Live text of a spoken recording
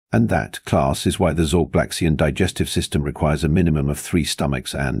And that, class, is why the Zorgblaxian digestive system requires a minimum of 3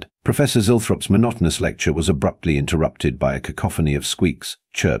 stomachs and... Professor Zilthrop's monotonous lecture was abruptly interrupted by a cacophony of squeaks,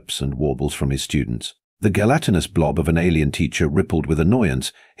 chirps, and warbles from his students. The gelatinous blob of an alien teacher rippled with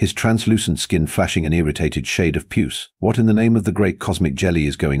annoyance, his translucent skin flashing an irritated shade of puce. "What in the name of the great cosmic jelly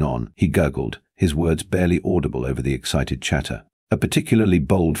is going on?" he gurgled, his words barely audible over the excited chatter. A particularly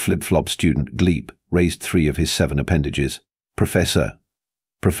bold flip-flop student, Gleep, raised 3 of his 7 appendages. "Professor.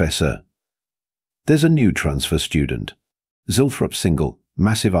 Professor." "There's a new transfer student." Zilthrop's single,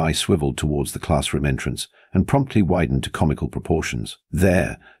 massive eye swiveled towards the classroom entrance and promptly widened to comical proportions.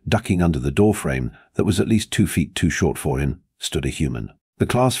 There, ducking under the doorframe that was at least 2 feet too short for him, stood a human. The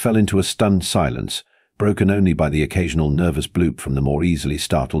class fell into a stunned silence, broken only by the occasional nervous bloop from the more easily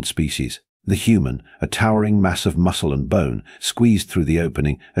startled species. The human, a towering mass of muscle and bone, squeezed through the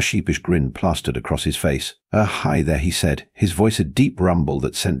opening, a sheepish grin plastered across his face. "Hi there," he said, his voice a deep rumble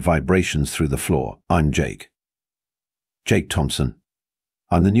that sent vibrations through the floor. "I'm Jake. Jake Thompson.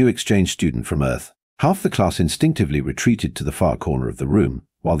 I'm the new exchange student from Earth." Half the class instinctively retreated to the far corner of the room,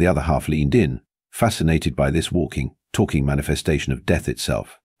 while the other half leaned in, fascinated by this walking, talking manifestation of death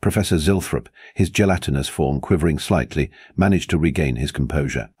itself. Professor Zilthrop, his gelatinous form quivering slightly, managed to regain his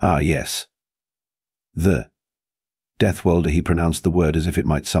composure. "Ah, yes. The Deathworlder," he pronounced the word as if it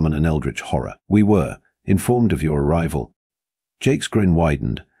might summon an eldritch horror. "We were informed of your arrival." Jake's grin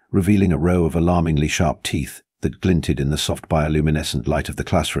widened, revealing a row of alarmingly sharp teeth that glinted in the soft bioluminescent light of the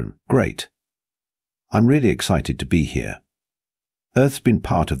classroom. "Great. I'm really excited to be here. Earth's been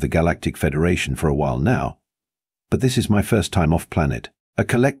part of the Galactic Federation for a while now, but this is my first time off-planet." A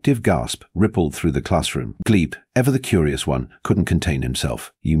collective gasp rippled through the classroom. Gleep, ever the curious one, couldn't contain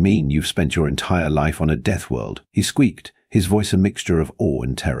himself. "You mean you've spent your entire life on a death world?" he squeaked, his voice a mixture of awe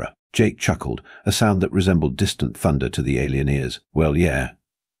and terror. Jake chuckled, a sound that resembled distant thunder to the alien ears. "Well, yeah.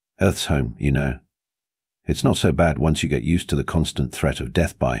 Earth's home, you know. It's not so bad once you get used to the constant threat of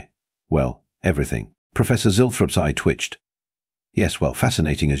death by, well, everything." Professor Zilthrop's eye twitched. "Yes, well,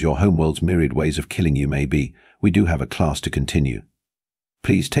 fascinating as your homeworld's myriad ways of killing you may be, we do have a class to continue.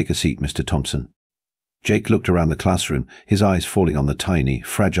 Please take a seat, Mr. Thompson." Jake looked around the classroom, his eyes falling on the tiny,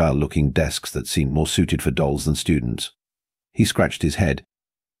 fragile-looking desks that seemed more suited for dolls than students. He scratched his head,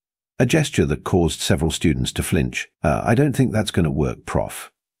 a gesture that caused several students to flinch. I don't think that's going to work,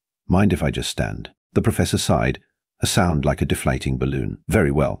 Prof. Mind if I just stand?" The professor sighed, a sound like a deflating balloon.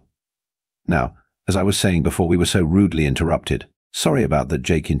 "Very well. Now, as I was saying before we were so rudely interrupted." "Sorry about that,"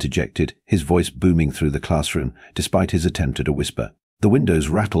 Jake interjected, his voice booming through the classroom, despite his attempt at a whisper. The windows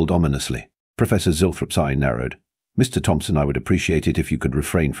rattled ominously. Professor Zilthrop's eye narrowed. "Mr. Thompson, I would appreciate it if you could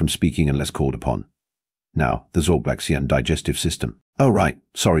refrain from speaking unless called upon. Now, the Zorgblaxian digestive system." "Oh, right.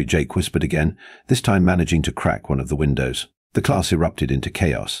 Sorry," Jake whispered again, this time managing to crack one of the windows. The class erupted into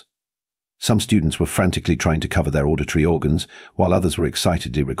chaos. Some students were frantically trying to cover their auditory organs, while others were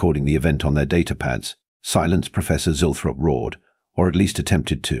excitedly recording the event on their data pads. "Silence," Professor Zilthrop roared, or at least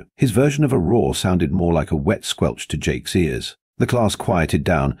attempted to. His version of a roar sounded more like a wet squelch to Jake's ears. The class quieted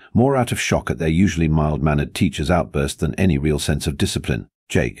down, more out of shock at their usually mild-mannered teacher's outburst than any real sense of discipline.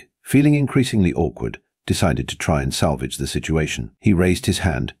 Jake, feeling increasingly awkward, decided to try and salvage the situation. He raised his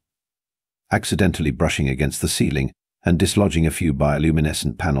hand, accidentally brushing against the ceiling and dislodging a few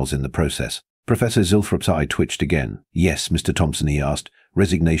bioluminescent panels in the process. Professor Zilthrop's eye twitched again. "Yes, Mr. Thompson," he asked,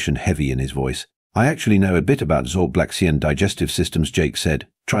 resignation heavy in his voice. "I actually know a bit about Zorgblaxian digestive systems," Jake said,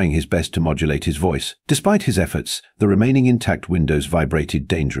 trying his best to modulate his voice. Despite his efforts, the remaining intact windows vibrated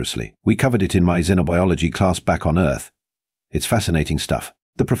dangerously. "We covered it in my xenobiology class back on Earth. It's fascinating stuff."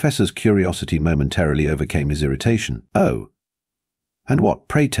 The professor's curiosity momentarily overcame his irritation. "Oh. And what,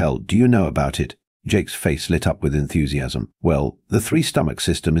 pray tell, do you know about it?" Jake's face lit up with enthusiasm. "Well, the 3-stomach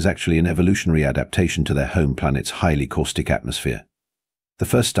system is actually an evolutionary adaptation to their home planet's highly caustic atmosphere. The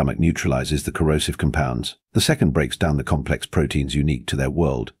first stomach neutralizes the corrosive compounds, the second breaks down the complex proteins unique to their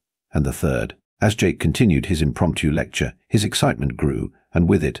world, and the third." As Jake continued his impromptu lecture, his excitement grew, and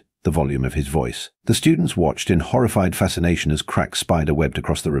with it, the volume of his voice. The students watched in horrified fascination as cracks spider-webbed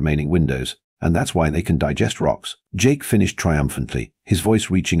across the remaining windows. "And that's why they can digest rocks." Jake finished triumphantly, his voice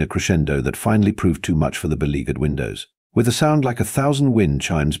reaching a crescendo that finally proved too much for the beleaguered windows. With a sound like 1,000 wind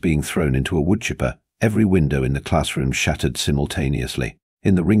chimes being thrown into a wood chipper, every window in the classroom shattered simultaneously.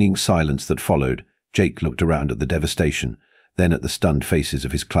 In the ringing silence that followed, Jake looked around at the devastation, then at the stunned faces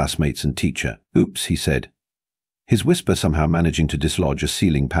of his classmates and teacher. "Oops," he said, his whisper somehow managing to dislodge a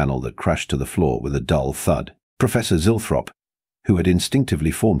ceiling panel that crashed to the floor with a dull thud. Professor Zilthrop, who had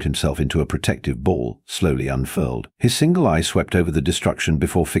instinctively formed himself into a protective ball, slowly unfurled. His single eye swept over the destruction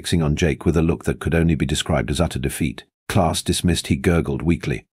before fixing on Jake with a look that could only be described as utter defeat. "Class dismissed," he gurgled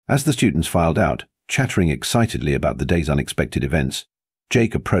weakly. As the students filed out, chattering excitedly about the day's unexpected events,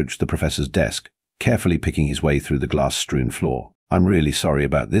 Jake approached the professor's desk, carefully picking his way through the glass-strewn floor. "I'm really sorry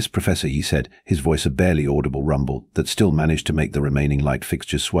about this, Professor," he said, his voice a barely audible rumble that still managed to make the remaining light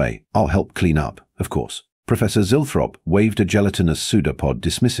fixtures sway. "I'll help clean up, of course." Professor Zilthrop waved a gelatinous pseudopod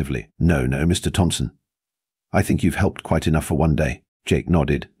dismissively. No, Mr. Thompson. I think you've helped quite enough for one day." Jake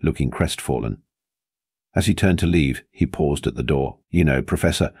nodded, looking crestfallen. As he turned to leave, he paused at the door. "You know,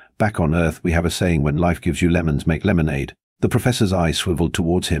 Professor, back on Earth we have a saying, when life gives you lemons, make lemonade." The professor's eye swiveled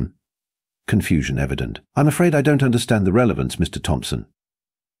towards him, confusion evident. "I'm afraid I don't understand the relevance, Mr. Thompson.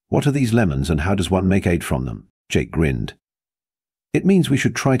 What are these lemons and how does one make aid from them?" Jake grinned. "It means we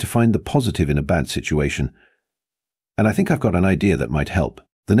should try to find the positive in a bad situation, and I think I've got an idea that might help."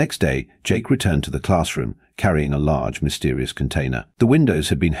 The next day, Jake returned to the classroom, carrying a large, mysterious container. The windows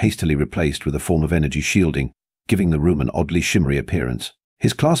had been hastily replaced with a form of energy shielding, giving the room an oddly shimmery appearance.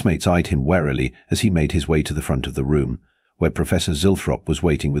 His classmates eyed him warily as he made his way to the front of the room, where Professor Zilthrop was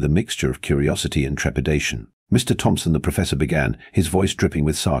waiting with a mixture of curiosity and trepidation. "Mr. Thompson," the professor began, his voice dripping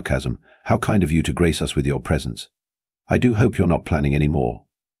with sarcasm, "how kind of you to grace us with your presence. I do hope you're not planning any more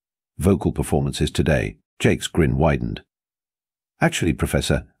vocal performances today." Jake's grin widened. "Actually,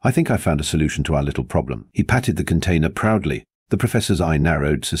 Professor, I think I found a solution to our little problem." He patted the container proudly. The professor's eye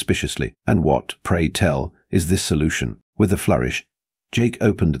narrowed suspiciously. "And what, pray tell, is this solution?" With a flourish, Jake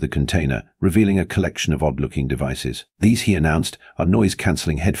opened the container, revealing a collection of odd-looking devices. "These," he announced, "are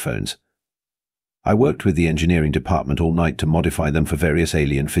noise-cancelling headphones. I worked with the engineering department all night to modify them for various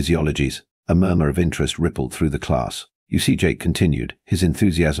alien physiologies." A murmur of interest rippled through the class. "You see," Jake continued, his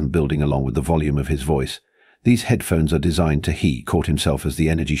enthusiasm building along with the volume of his voice, "these headphones are designed to..." He caught himself as the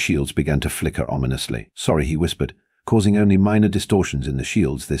energy shields began to flicker ominously. "Sorry," he whispered, causing only minor distortions in the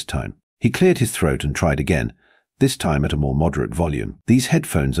shields this time. He cleared his throat and tried again, this time at a more moderate volume. "These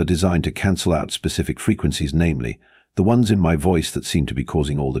headphones are designed to cancel out specific frequencies, namely, the ones in my voice that seem to be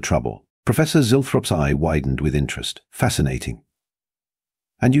causing all the trouble." Professor Zilthrop's eye widened with interest. "Fascinating.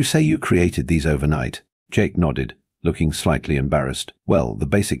 And you say you created these overnight?" Jake nodded, looking slightly embarrassed. "Well, the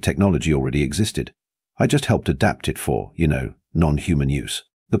basic technology already existed. I just helped adapt it for, non-human use."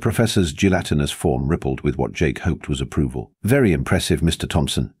 The professor's gelatinous form rippled with what Jake hoped was approval. "Very impressive, Mr.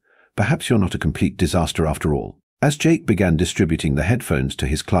 Thompson. Perhaps you're not a complete disaster after all." As Jake began distributing the headphones to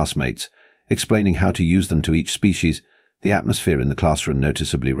his classmates, explaining how to use them to each species, the atmosphere in the classroom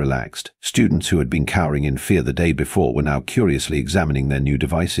noticeably relaxed. Students who had been cowering in fear the day before were now curiously examining their new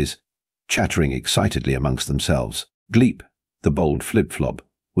devices, chattering excitedly amongst themselves. Gleep, the bold flip-flop,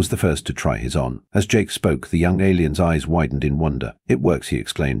 was the first to try his on. As Jake spoke, the young alien's eyes widened in wonder. "It works," he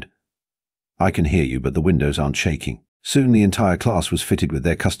exclaimed. "I can hear you, but the windows aren't shaking." Soon the entire class was fitted with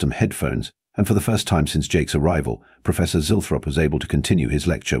their custom headphones, and for the first time since Jake's arrival, Professor Zilthrop was able to continue his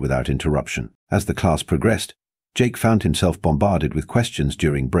lecture without interruption. As the class progressed, Jake found himself bombarded with questions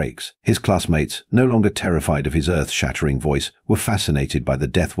during breaks. His classmates, no longer terrified of his earth-shattering voice, were fascinated by the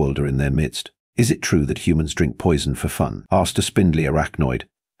Deathworlder in their midst. "Is it true that humans drink poison for fun?" asked a spindly arachnoid,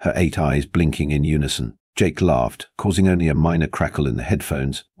 her 8 eyes blinking in unison. Jake laughed, causing only a minor crackle in the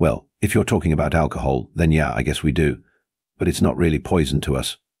headphones. "Well, if you're talking about alcohol, then yeah, I guess we do. But it's not really poison to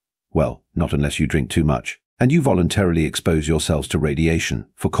us. Well, not unless you drink too much. And you voluntarily expose yourselves to radiation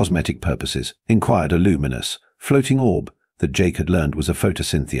for cosmetic purposes," inquired a luminous, floating orb that Jake had learned was a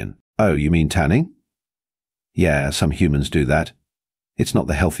photosynthian. "Oh, you mean tanning?" "Yeah, some humans do that. It's not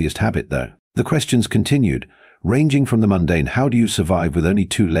the healthiest habit, though." The questions continued, ranging from the mundane "how do you survive with only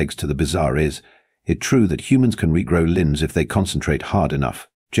 2 legs" to the bizarre "is it true that humans can regrow limbs if they concentrate hard enough?"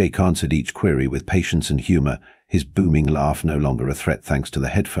 Jake answered each query with patience and humor, his booming laugh no longer a threat thanks to the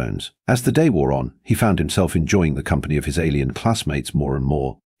headphones. As the day wore on, he found himself enjoying the company of his alien classmates more and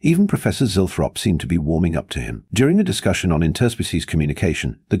more. Even Professor Zilthrop seemed to be warming up to him. During a discussion on interspecies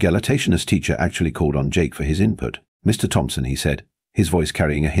communication, the Galactationist teacher actually called on Jake for his input. "Mr. Thompson," he said, his voice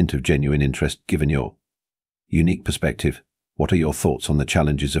carrying a hint of genuine interest, "given your unique perspective, what are your thoughts on the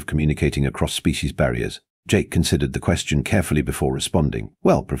challenges of communicating across species barriers?" Jake considered the question carefully before responding.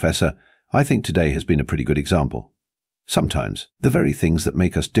 "Well, Professor, I think today has been a pretty good example. Sometimes, the very things that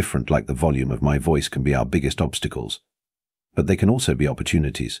make us different, like the volume of my voice, can be our biggest obstacles. But they can also be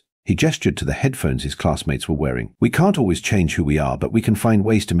opportunities." He gestured to the headphones his classmates were wearing. "We can't always change who we are, but we can find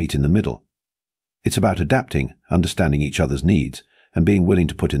ways to meet in the middle. It's about adapting, understanding each other's needs, and being willing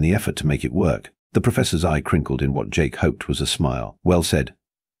to put in the effort to make it work." The professor's eye crinkled in what Jake hoped was a smile. "Well said,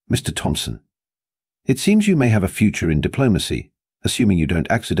 Mr. Thompson. It seems you may have a future in diplomacy, assuming you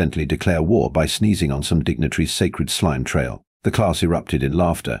don't accidentally declare war by sneezing on some dignitary's sacred slime trail." The class erupted in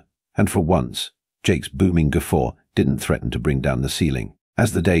laughter, and for once, Jake's booming guffaw didn't threaten to bring down the ceiling.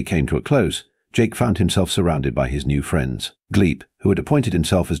 As the day came to a close, Jake found himself surrounded by his new friends. Gleep, who had appointed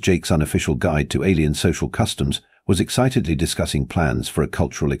himself as Jake's unofficial guide to alien social customs, was excitedly discussing plans for a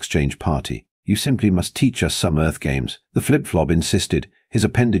cultural exchange party. "You simply must teach us some Earth games," the flip-flop insisted, his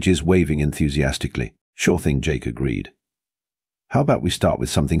appendages waving enthusiastically. "Sure thing," Jake agreed. "How about we start with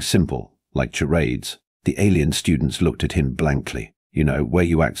something simple, like charades?" The alien students looked at him blankly. "You know, where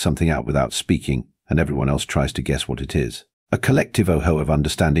you act something out without speaking, and everyone else tries to guess what it is." A collective oh-ho of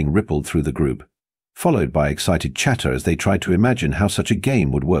understanding rippled through the group, followed by excited chatter as they tried to imagine how such a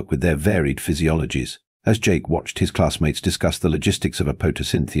game would work with their varied physiologies. As Jake watched his classmates discuss the logistics of a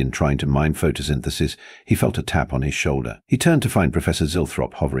potosynthian trying to mine photosynthesis, he felt a tap on his shoulder. He turned to find Professor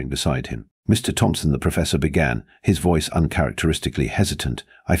Zilthrop hovering beside him. "Mr. Thompson," the professor began, his voice uncharacteristically hesitant,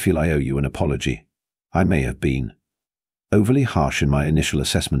 "I feel I owe you an apology. I may have been overly harsh in my initial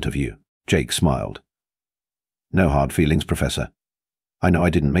assessment of you." Jake smiled. "No hard feelings, Professor. I know I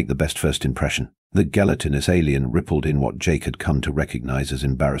didn't make the best first impression." The gelatinous alien rippled in what Jake had come to recognize as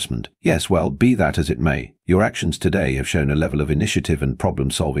embarrassment. "Yes, well, be that as it may, your actions today have shown a level of initiative and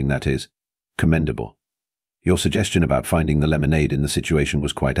problem-solving that is commendable. Your suggestion about finding the lemonade in the situation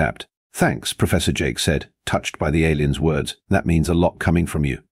was quite apt." "Thanks," Professor Jake said, touched by the alien's words. "That means a lot coming from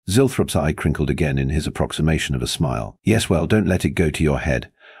you." Zilthrop's eye crinkled again in his approximation of a smile. "Yes, well, don't let it go to your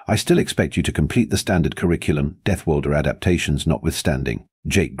head. I still expect you to complete the standard curriculum, Deathworlder adaptations notwithstanding."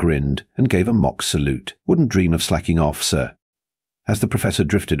 Jake grinned and gave a mock salute. "Wouldn't dream of slacking off, sir." As the professor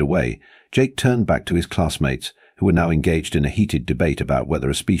drifted away, Jake turned back to his classmates, who were now engaged in a heated debate about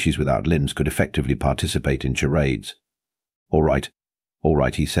whether a species without limbs could effectively participate in charades. All right,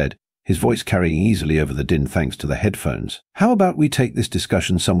 he said, his voice carrying easily over the din thanks to the headphones. "How about we take this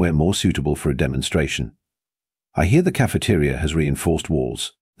discussion somewhere more suitable for a demonstration? I hear the cafeteria has reinforced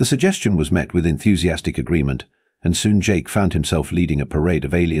walls." The suggestion was met with enthusiastic agreement, and soon Jake found himself leading a parade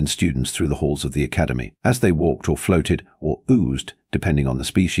of alien students through the halls of the academy. As they walked or floated or oozed, depending on the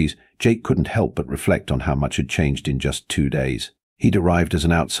species, Jake couldn't help but reflect on how much had changed in just 2 days. He'd arrived as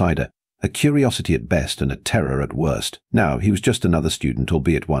an outsider, a curiosity at best and a terror at worst. Now he was just another student,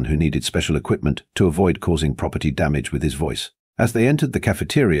 albeit one who needed special equipment to avoid causing property damage with his voice. As they entered the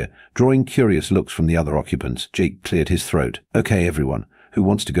cafeteria, drawing curious looks from the other occupants, Jake cleared his throat. "Okay, everyone, who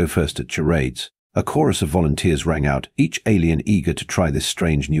wants to go first at charades?" A chorus of volunteers rang out, each alien eager to try this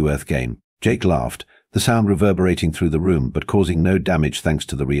strange new Earth game. Jake laughed, the sound reverberating through the room but causing no damage thanks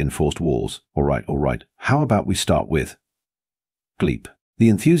to the reinforced walls. All right. How about we start with Gleep? The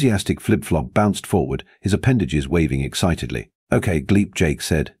enthusiastic flip-flop bounced forward, his appendages waving excitedly. "Okay, Gleep," Jake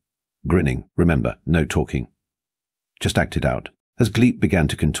said, grinning. "Remember, no talking. Just act it out." As Gleep began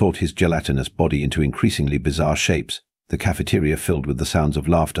to contort his gelatinous body into increasingly bizarre shapes, the cafeteria filled with the sounds of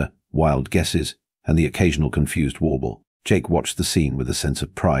laughter, wild guesses, and the occasional confused warble. Jake watched the scene with a sense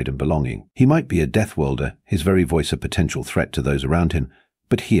of pride and belonging. He might be a Deathworlder, his very voice a potential threat to those around him,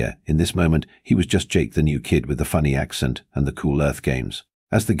 but here, in this moment, he was just Jake the new kid with the funny accent and the cool Earth games.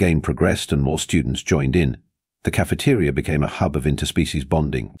 As the game progressed and more students joined in, the cafeteria became a hub of interspecies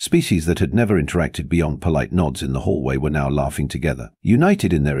bonding. Species that had never interacted beyond polite nods in the hallway were now laughing together,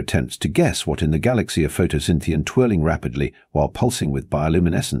 united in their attempts to guess what in the galaxy of Photosynthian twirling rapidly while pulsing with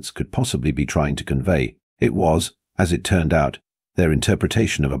bioluminescence could possibly be trying to convey. It was, as it turned out, their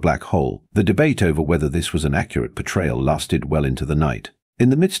interpretation of a black hole. The debate over whether this was an accurate portrayal lasted well into the night.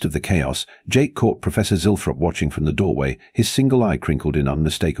 In the midst of the chaos, Jake caught Professor Zilthrop watching from the doorway, his single eye crinkled in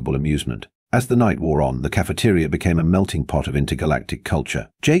unmistakable amusement. As the night wore on, the cafeteria became a melting pot of intergalactic culture.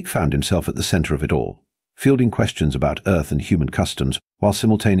 Jake found himself at the center of it all, fielding questions about Earth and human customs while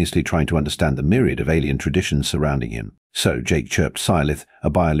simultaneously trying to understand the myriad of alien traditions surrounding him. "So," Jake chirped Silith, a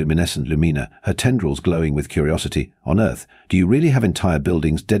bioluminescent lumina, her tendrils glowing with curiosity, "on Earth, do you really have entire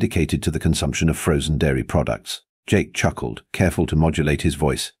buildings dedicated to the consumption of frozen dairy products?" Jake chuckled, careful to modulate his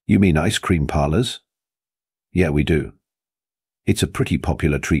voice. "You mean ice cream parlors?" "Yeah, we do. It's a pretty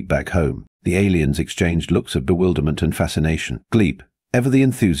popular treat back home." The aliens exchanged looks of bewilderment and fascination. Gleep, ever the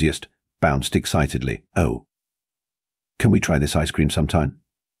enthusiast, bounced excitedly. "Oh. Can we try this ice cream sometime?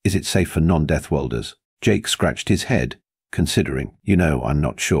 Is it safe for non-Deathworlders?" Jake scratched his head, considering. "I'm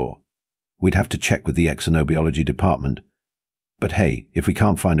not sure. We'd have to check with the exonobiology department. But hey, if we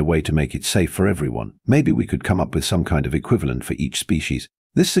can't find a way to make it safe for everyone, maybe we could come up with some kind of equivalent for each species."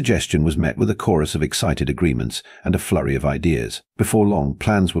 This suggestion was met with a chorus of excited agreements and a flurry of ideas. Before long,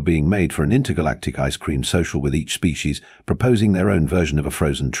 plans were being made for an intergalactic ice cream social with each species proposing their own version of a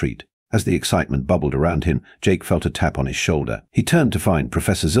frozen treat. As the excitement bubbled around him, Jake felt a tap on his shoulder. He turned to find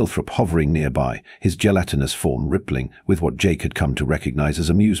Professor Zilthrop hovering nearby, his gelatinous form rippling with what Jake had come to recognize as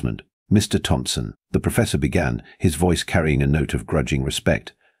amusement. Mr. Thompson, the professor began, his voice carrying a note of grudging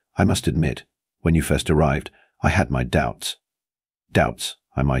respect. I must admit, when you first arrived, I had my doubts. Doubts,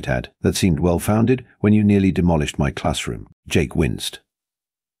 I might add, that seemed well-founded when you nearly demolished my classroom. Jake winced.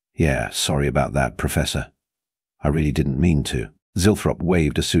 Yeah, sorry about that, Professor. I really didn't mean to. Zilthrop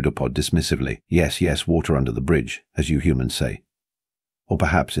waved a pseudopod dismissively. Yes, water under the bridge, as you humans say. Or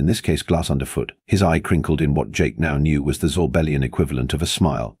perhaps, in this case, glass underfoot. His eye crinkled in what Jake now knew was the Zorbellian equivalent of a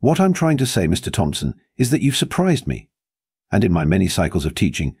smile. What I'm trying to say, Mr. Thompson, is that you've surprised me. And in my many cycles of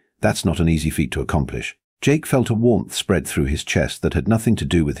teaching, that's not an easy feat to accomplish. Jake felt a warmth spread through his chest that had nothing to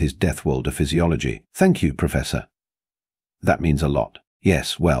do with his Deathworlder physiology. Thank you, Professor. That means a lot.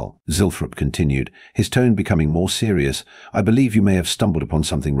 Yes, well, Zilthrop continued, his tone becoming more serious, I believe you may have stumbled upon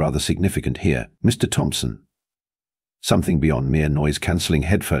something rather significant here, Mr. Thompson. Something beyond mere noise-cancelling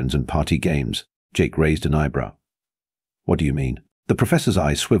headphones and party games. Jake raised an eyebrow. What do you mean? The professor's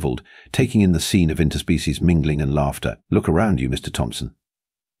eyes swiveled, taking in the scene of interspecies mingling and laughter. Look around you, Mr. Thompson.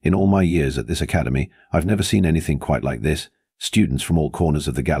 In all my years at this academy, I've never seen anything quite like this. Students from all corners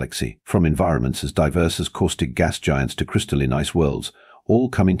of the galaxy, from environments as diverse as caustic gas giants to crystalline ice worlds, all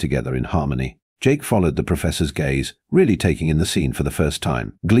coming together in harmony. Jake followed the professor's gaze, really taking in the scene for the first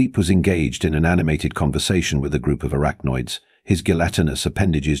time. Gleep was engaged in an animated conversation with a group of arachnoids, his gelatinous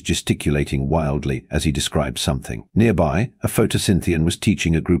appendages gesticulating wildly as he described something. Nearby, a photosynthian was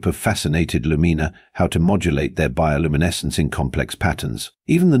teaching a group of fascinated Lumina how to modulate their bioluminescence in complex patterns.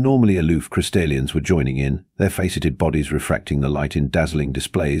 Even the normally aloof Crystallians were joining in, their faceted bodies refracting the light in dazzling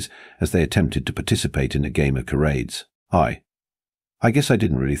displays as they attempted to participate in a game of charades. I guess I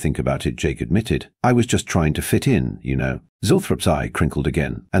didn't really think about it, Jake admitted. I was just trying to fit in, you know. Zilthrop's eye crinkled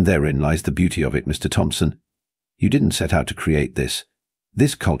again. And therein lies the beauty of it, Mr. Thompson. You didn't set out to create this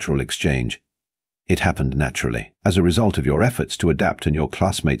cultural exchange. It happened naturally, as a result of your efforts to adapt and your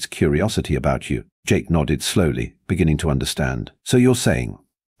classmates' curiosity about you. Jake nodded slowly, beginning to understand. So you're saying,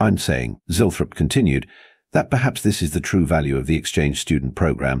 I'm saying, Zilthrop continued, that perhaps this is the true value of the exchange student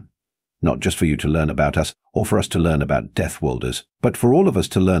program. Not just for you to learn about us, or for us to learn about Deathworlders, but for all of us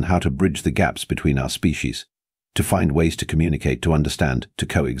to learn how to bridge the gaps between our species, to find ways to communicate, to understand, to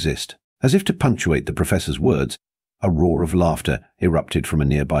coexist. As if to punctuate the professor's words, a roar of laughter erupted from a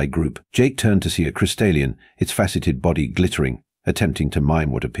nearby group. Jake turned to see a Crystallian, its faceted body glittering, attempting to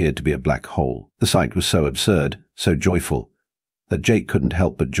mime what appeared to be a black hole. The sight was so absurd, so joyful, that Jake couldn't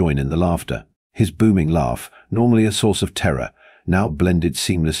help but join in the laughter. His booming laugh, normally a source of terror, now blended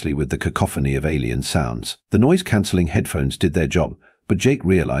seamlessly with the cacophony of alien sounds. The noise-cancelling headphones did their job, but Jake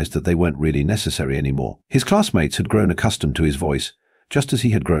realized that they weren't really necessary anymore. His classmates had grown accustomed to his voice, just as he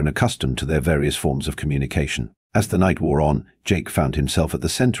had grown accustomed to their various forms of communication. As the night wore on, Jake found himself at the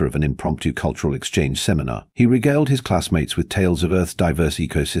center of an impromptu cultural exchange seminar. He regaled his classmates with tales of Earth's diverse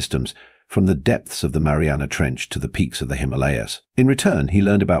ecosystems, from the depths of the Mariana Trench to the peaks of the Himalayas. In return, he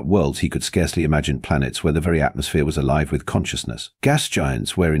learned about worlds he could scarcely imagine, planets where the very atmosphere was alive with consciousness, gas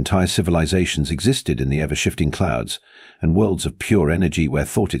giants where entire civilizations existed in the ever-shifting clouds, and worlds of pure energy where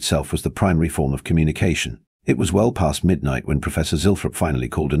thought itself was the primary form of communication. It was well past midnight when Professor Zilthrop finally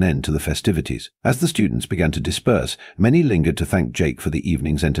called an end to the festivities. As the students began to disperse, many lingered to thank Jake for the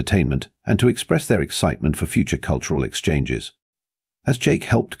evening's entertainment and to express their excitement for future cultural exchanges. As Jake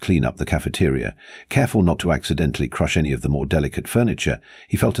helped clean up the cafeteria, careful not to accidentally crush any of the more delicate furniture,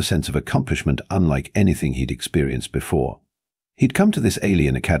 he felt a sense of accomplishment unlike anything he'd experienced before. He'd come to this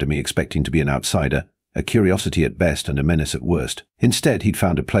alien academy expecting to be an outsider, a curiosity at best and a menace at worst. Instead, he'd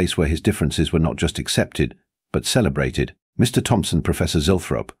found a place where his differences were not just accepted, but celebrated. Mr. Thompson, Professor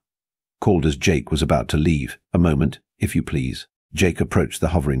Zilthrop, called as Jake was about to leave. A moment, if you please. Jake approached the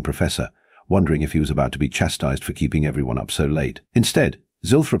hovering professor, wondering if he was about to be chastised for keeping everyone up so late. Instead,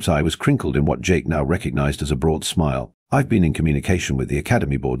 Zilthrop's eye was crinkled in what Jake now recognized as a broad smile. I've been in communication with the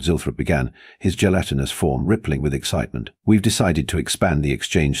Academy Board, Zilthrop began, his gelatinous form rippling with excitement. We've decided to expand the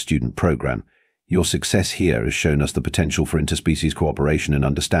exchange student program. Your success here has shown us the potential for interspecies cooperation and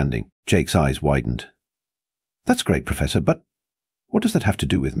understanding. Jake's eyes widened. That's great, Professor, but what does that have to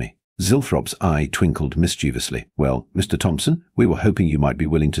do with me? Zilthrop's eye twinkled mischievously. Well, Mr. Thompson, we were hoping you might be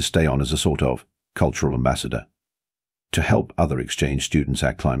willing to stay on as a sort of cultural ambassador, to help other exchange students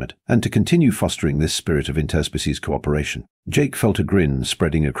acclimate, and to continue fostering this spirit of interspecies cooperation. Jake felt a grin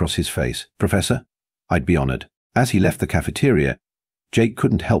spreading across his face. Professor, I'd be honored. As he left the cafeteria, Jake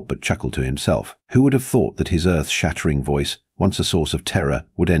couldn't help but chuckle to himself. Who would have thought that his earth-shattering voice, once a source of terror,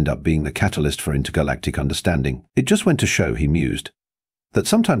 would end up being the catalyst for intergalactic understanding? It just went to show, he mused, that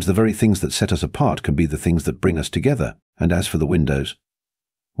sometimes the very things that set us apart can be the things that bring us together. And as for the windows,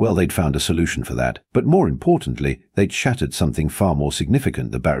 Well, they'd found a solution for that. But more importantly, they'd shattered something far more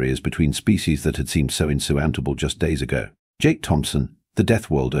significant, the barriers between species that had seemed so insurmountable just days ago. Jake Thompson, the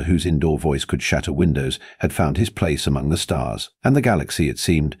Deathworlder whose indoor voice could shatter windows, had found his place among the stars, and the galaxy, it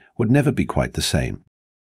seemed, would never be quite the same.